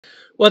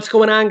What's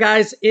going on,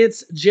 guys?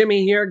 It's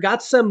Jimmy here.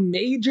 Got some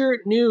major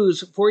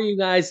news for you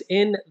guys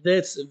in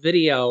this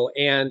video,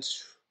 and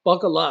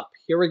buckle up.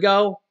 Here we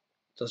go.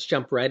 Let's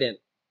jump right in.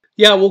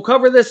 Yeah, we'll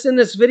cover this in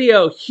this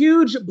video.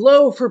 Huge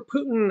blow for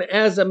Putin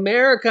as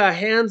America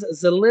hands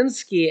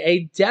Zelensky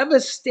a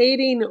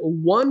devastating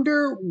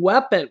wonder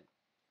weapon.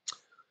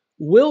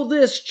 Will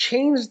this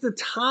change the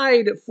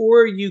tide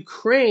for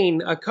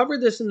Ukraine? I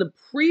covered this in the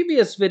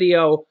previous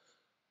video.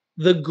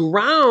 The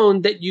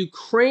ground that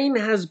Ukraine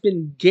has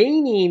been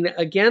gaining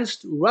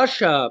against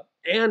Russia,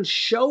 and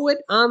show it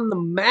on the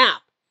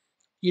map.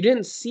 You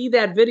didn't see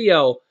that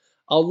video.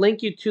 I'll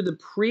link you to the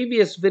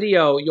previous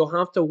video. You'll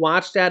have to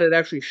watch that. It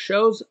actually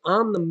shows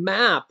on the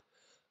map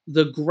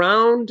the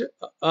ground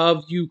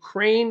of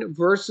Ukraine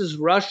versus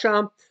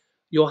Russia.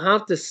 You'll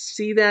have to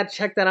see that.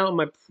 Check that out in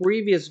my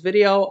previous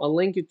video. I'll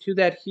link you to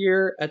that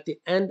here at the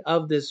end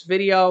of this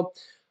video.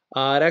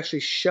 It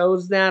actually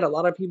shows that. A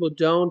lot of people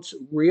don't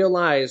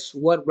realize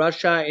what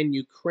Russia and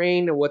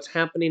Ukraine and what's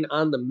happening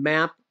on the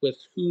map with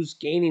who's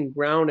gaining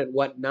ground and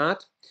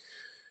whatnot.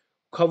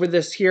 Cover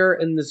this here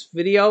in this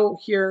video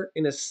here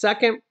in a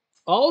second.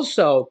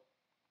 Also,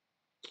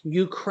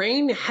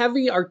 Ukraine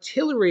heavy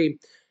artillery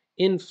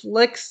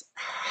inflicts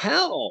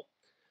hell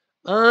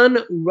on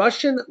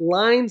Russian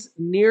lines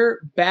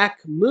near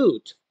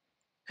Bakhmut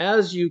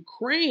as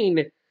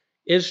Ukraine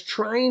is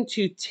trying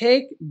to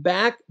take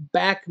back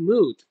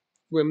Bakhmut.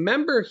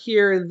 Remember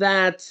here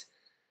that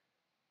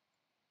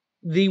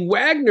the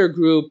Wagner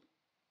group,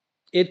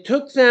 it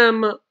took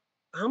them,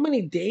 how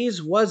many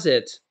days was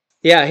it?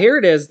 Yeah, here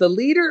it is. The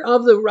leader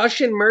of the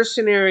Russian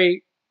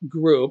mercenary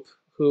group,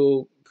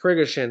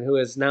 Prigozhin, who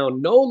is now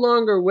no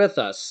longer with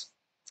us.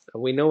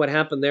 We know what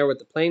happened there with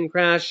the plane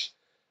crash,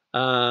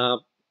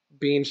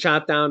 being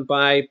shot down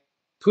by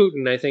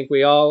Putin. I think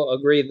we all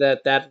agree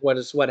that that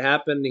is what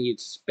happened.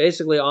 He's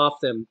basically off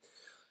them.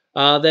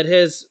 That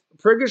his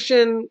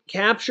Prigozhin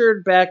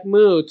captured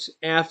Bakhmut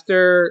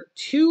after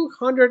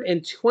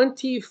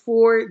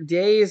 224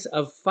 days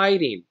of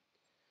fighting.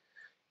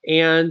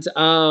 And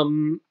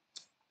so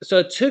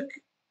it took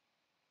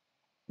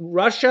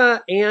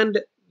Russia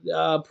and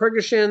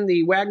Prigozhin,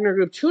 the Wagner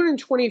group,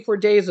 224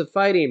 days of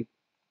fighting.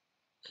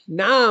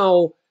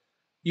 Now,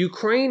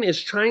 Ukraine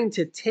is trying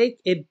to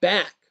take it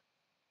back.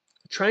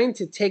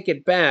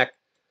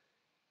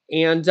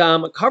 And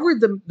I covered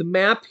the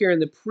map here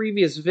in the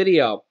previous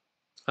video.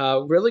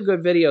 Really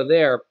good video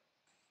there.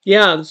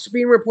 Yeah, this is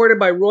being reported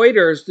by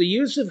Reuters. The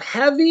use of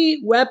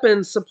heavy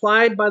weapons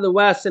supplied by the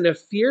West in a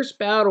fierce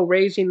battle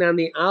raging on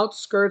the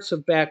outskirts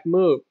of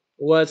Bakhmut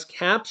was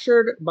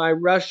captured by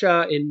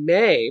Russia in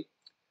May,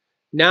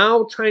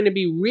 now trying to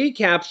be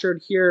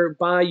recaptured here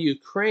by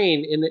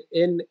Ukraine,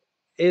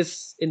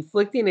 is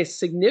inflicting a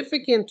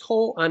significant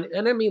toll on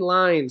enemy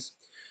lines,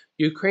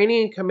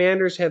 Ukrainian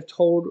commanders have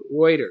told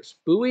Reuters.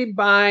 Buoyed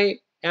by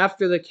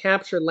after the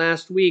capture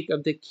last week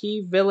of the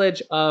key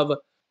village of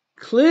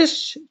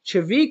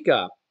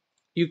Klishchevka,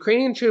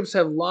 Ukrainian troops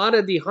have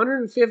lauded the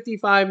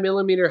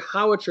 155mm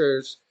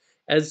howitzers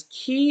as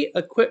key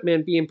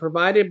equipment being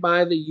provided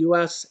by the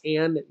U.S.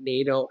 and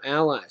NATO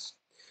allies.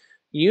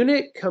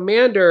 Unit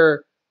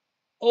Commander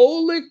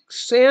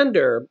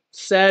Oleksandr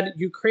said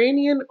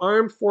Ukrainian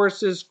armed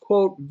forces,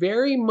 quote,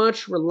 very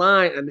much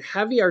rely on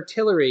heavy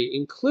artillery,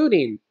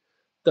 including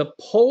the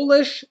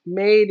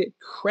Polish-made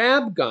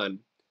Crab gun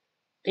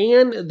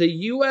and the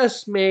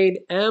U.S.-made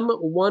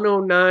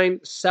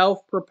M109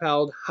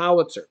 self-propelled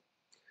howitzer.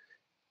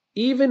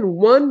 Even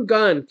one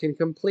gun can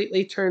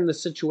completely turn the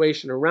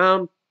situation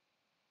around,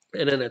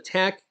 and an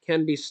attack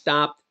can be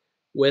stopped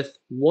with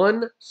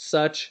one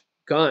such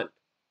gun.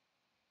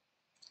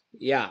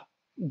 Yeah.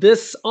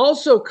 This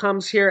also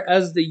comes here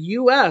as the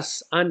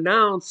U.S.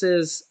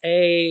 announces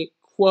a,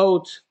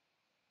 quote,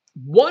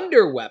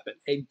 wonder weapon,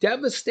 a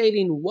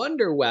devastating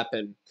wonder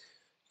weapon.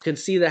 You can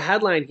see the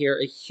headline here,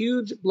 a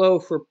huge blow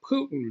for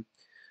Putin.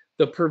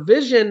 The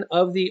provision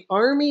of the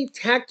Army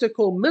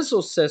Tactical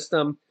Missile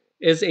System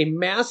is a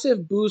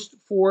massive boost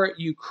for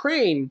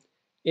Ukraine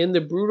in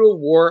the brutal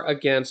war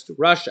against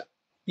Russia.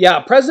 Yeah,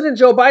 President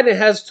Joe Biden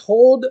has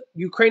told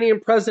Ukrainian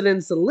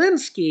President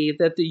Zelensky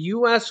that the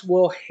U.S.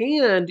 will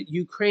hand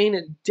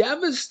Ukraine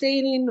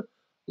devastating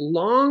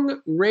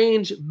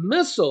long-range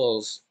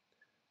missiles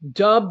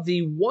dubbed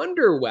the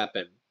Wonder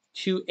Weapon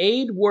to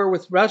aid war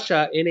with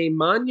Russia in a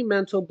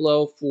monumental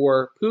blow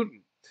for Putin.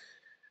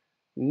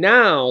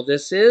 Now,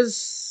 this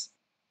is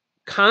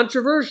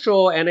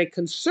controversial and a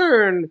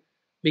concern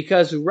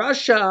because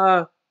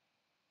Russia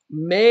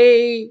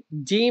may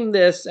deem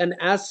this an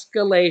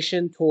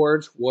escalation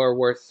towards World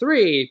War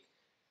III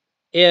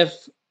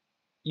if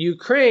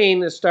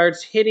Ukraine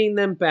starts hitting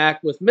them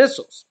back with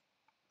missiles.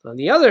 On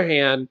the other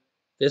hand,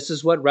 this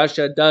is what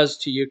Russia does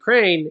to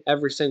Ukraine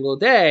every single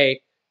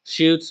day,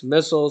 shoots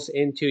missiles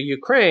into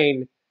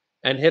Ukraine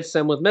and hits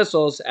them with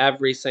missiles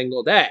every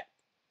single day.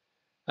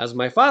 As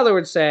my father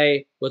would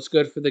say, what's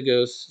good for the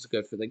goose is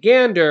good for the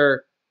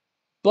gander,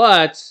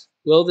 but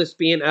will this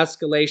be an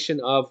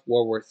escalation of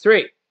World War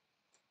III?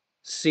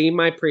 See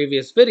my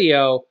previous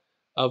video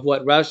of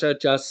what Russia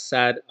just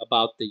said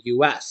about the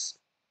U.S.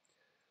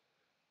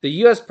 The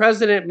U.S.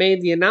 president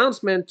made the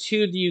announcement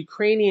to the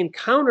Ukrainian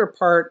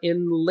counterpart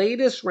in the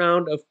latest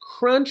round of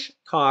crunch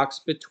talks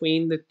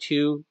between the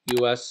two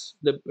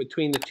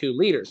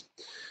leaders.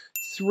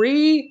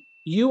 3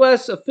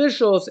 U.S.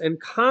 officials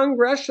and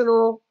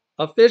congressional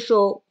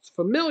officials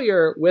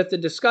familiar with the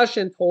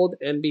discussion told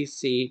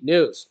NBC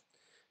News.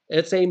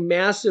 It's a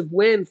massive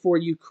win for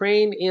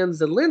Ukraine and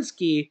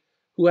Zelensky,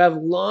 who have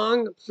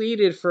long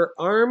pleaded for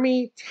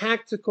Army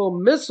tactical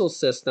missile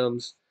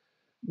systems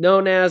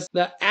known as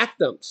the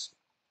ACTMs.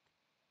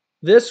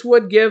 This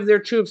would give their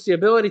troops the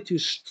ability to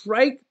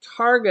strike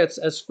targets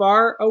as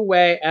far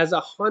away as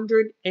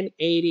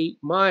 180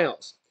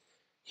 miles,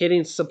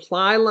 hitting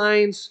supply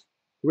lines,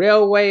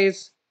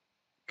 railways,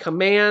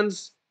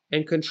 commands,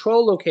 and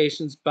control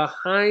locations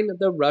behind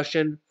the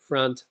Russian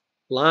front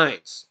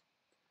lines.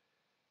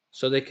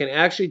 So they can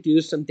actually do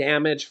some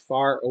damage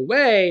far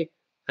away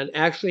and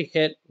actually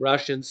hit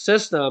Russian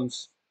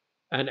systems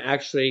and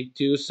actually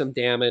do some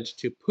damage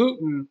to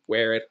Putin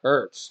where it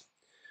hurts.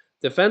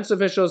 Defense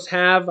officials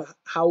have,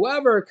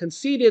 however,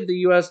 conceded the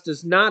U.S.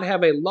 does not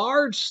have a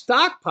large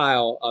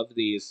stockpile of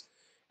these,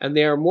 and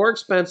they are more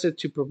expensive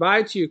to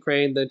provide to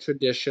Ukraine than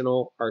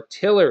traditional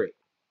artillery.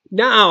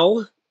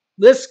 Now,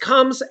 this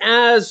comes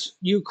as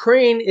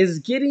Ukraine is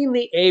getting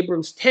the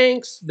Abrams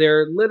tanks.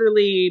 They're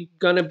literally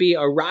going to be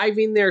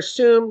arriving there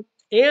soon,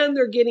 and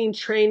they're getting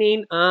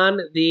training on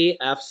the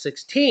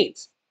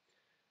F-16s.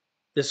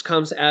 This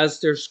comes as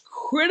there's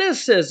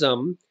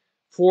criticism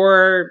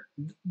for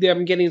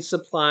them getting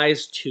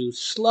supplies too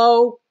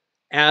slow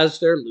as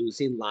they're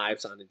losing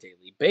lives on a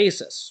daily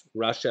basis.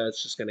 Russia is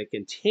just going to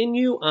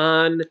continue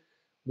on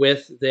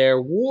with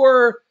their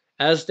war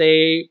as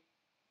they...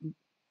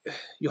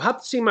 You'll have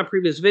to see my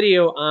previous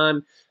video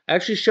on... I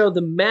actually showed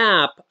the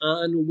map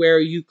on where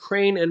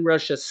Ukraine and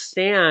Russia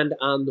stand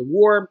on the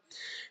war.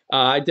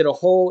 I did a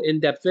whole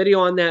in-depth video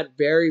on that.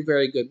 Very,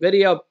 very good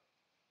video.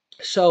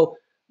 So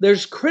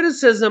there's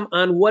criticism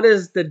on what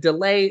is the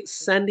delay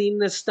sending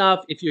this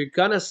stuff. If you're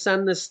going to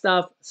send this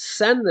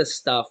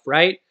stuff,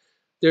 right?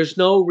 There's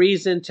no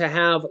reason to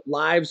have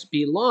lives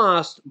be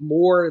lost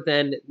more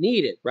than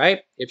needed,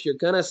 right? If you're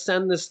going to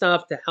send this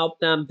stuff to help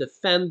them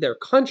defend their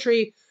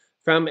country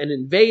from an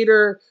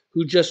invader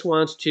who just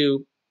wants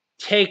to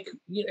take,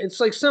 it's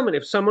like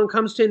if someone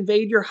comes to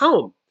invade your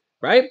home,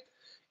 right?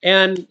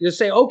 And you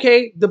say,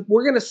 okay,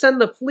 we're going to send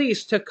the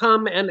police to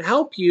come and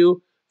help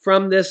you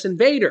from this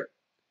invader.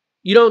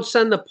 You don't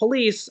send the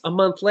police a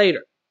month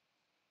later,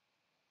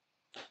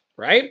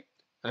 right?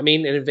 I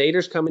mean, an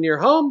invader's coming to your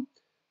home.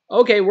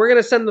 Okay, we're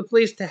going to send the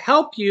police to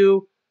help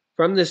you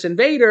from this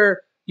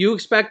invader. You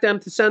expect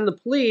them to send the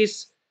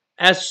police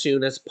as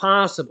soon as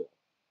possible,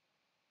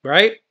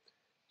 right?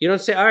 You don't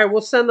say, all right,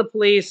 we'll send the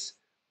police.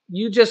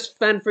 You just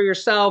fend for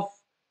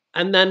yourself.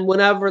 And then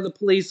whenever the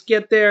police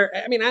get there,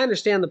 I mean, I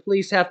understand the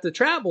police have to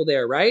travel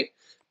there, right?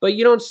 But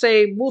you don't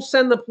say, we'll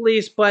send the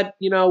police, but,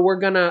 we're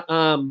going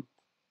to...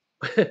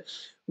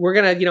 we're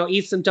going to,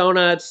 eat some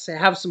donuts,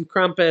 have some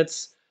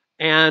crumpets,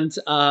 and,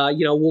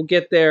 we'll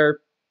get there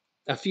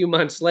a few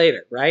months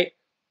later, right?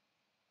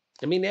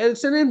 I mean,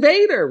 it's an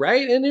invader,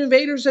 right? An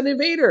invader's an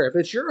invader. If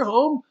it's your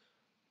home,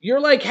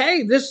 you're like,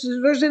 hey, there's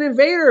an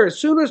invader as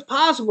soon as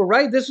possible,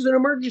 right? This is an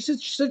emergency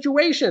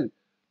situation.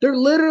 They're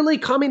literally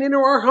coming into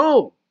our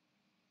home.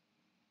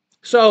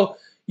 So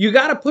you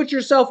got to put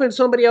yourself in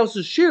somebody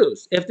else's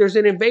shoes. If there's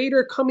an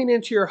invader coming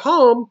into your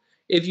home,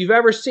 if you've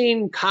ever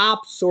seen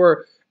cops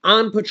or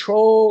on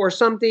patrol or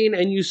something,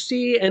 and you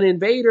see an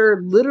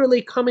invader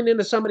literally coming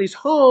into somebody's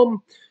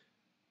home,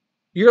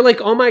 you're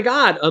like, oh my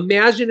God,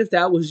 imagine if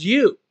that was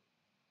you.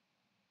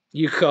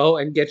 You go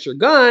and get your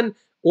gun,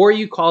 or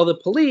you call the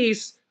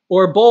police,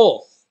 or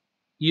both.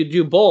 You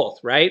do both,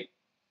 right?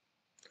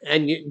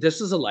 And this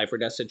is a life or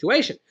death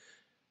situation.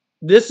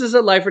 This is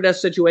a life or death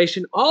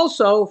situation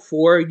also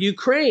for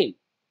Ukraine.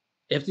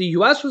 If the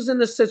U.S. was in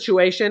this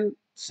situation,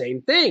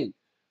 same thing.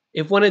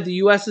 If one of the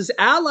U.S.'s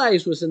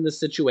allies was in this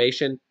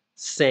situation,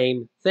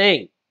 same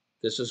thing.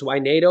 This is why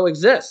NATO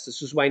exists.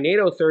 This is why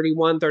NATO,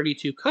 31,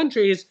 32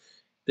 countries,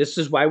 this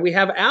is why we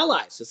have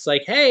allies. It's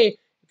like, hey,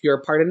 if you're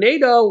a part of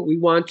NATO, we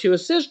want to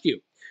assist you.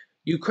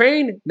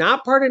 Ukraine,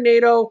 not part of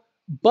NATO,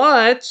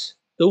 but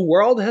the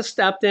world has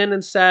stepped in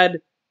and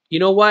said, you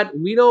know what?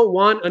 We don't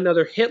want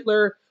another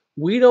Hitler.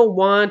 We don't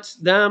want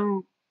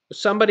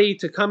somebody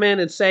to come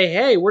in and say,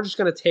 hey, we're just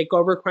going to take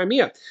over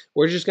Crimea.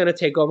 We're just going to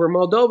take over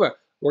Moldova.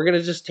 We're going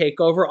to just take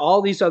over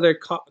all these other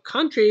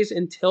countries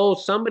until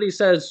somebody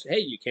says, hey,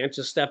 you can't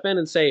just step in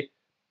and say,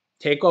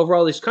 take over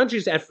all these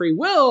countries at free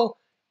will.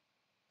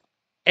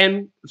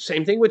 And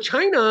same thing with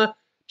China.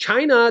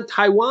 China,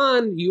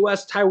 Taiwan,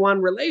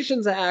 U.S.-Taiwan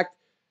Relations Act.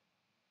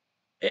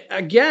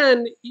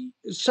 Again,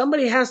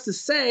 somebody has to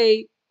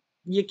say,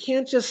 you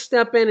can't just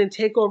step in and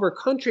take over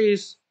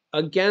countries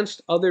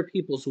against other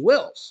people's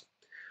wills.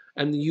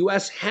 And the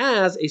U.S.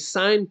 has a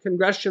signed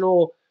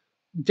congressional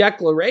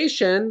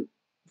declaration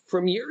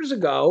from years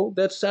ago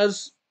that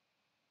says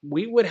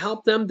we would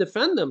help them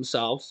defend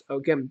themselves.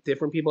 Again,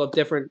 different people have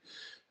different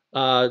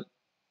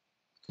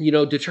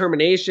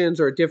determinations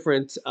or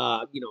different,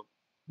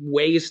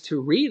 ways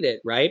to read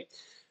it, right?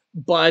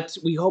 But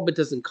we hope it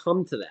doesn't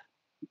come to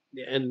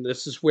that. And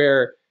this is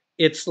where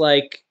it's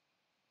like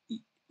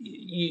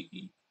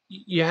you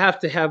you have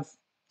to have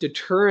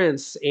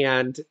deterrence,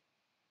 and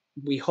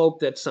we hope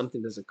that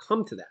something doesn't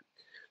come to that.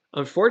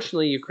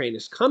 Unfortunately, Ukraine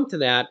has come to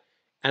that,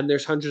 and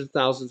there's hundreds of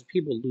thousands of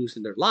people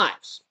losing their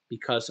lives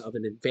because of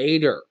an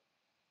invader.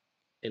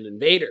 An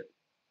invader.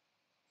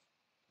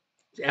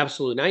 It's an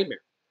absolute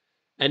nightmare.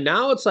 And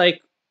now it's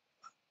like,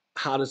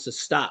 how does this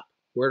stop?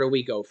 Where do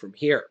we go from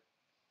here?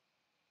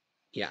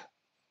 Yeah.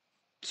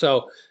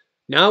 So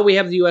now we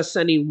have the U.S.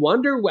 sending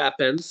wonder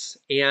weapons,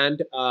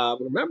 and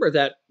remember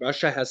that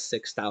Russia has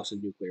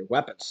 6,000 nuclear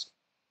weapons.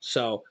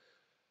 So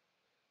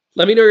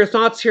let me know your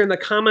thoughts here in the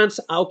comments.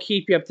 I'll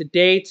keep you up to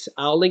date.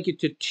 I'll link you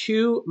to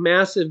 2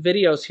 massive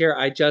videos here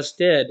I just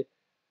did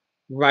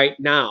right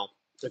now.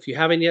 If you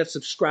haven't yet,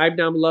 subscribe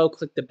down below.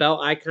 Click the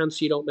bell icon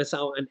so you don't miss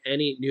out on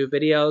any new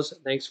videos.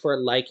 Thanks for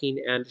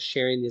liking and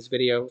sharing these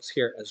videos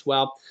here as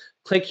well.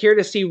 Click here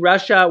to see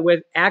Russia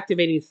with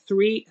activating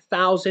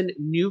 3,000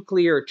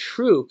 nuclear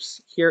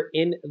troops here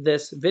in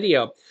this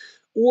video.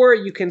 Or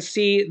you can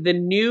see the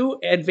new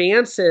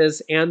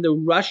advances and the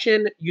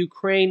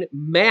Russian-Ukraine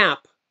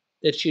map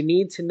that you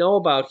need to know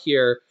about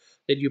here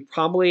that you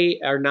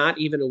probably are not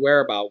even aware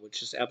about,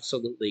 which is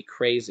absolutely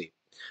crazy.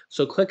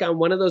 So click on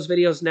one of those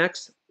videos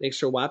next. Thanks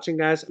for watching,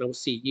 guys, and I will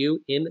see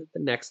you in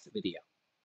the next video.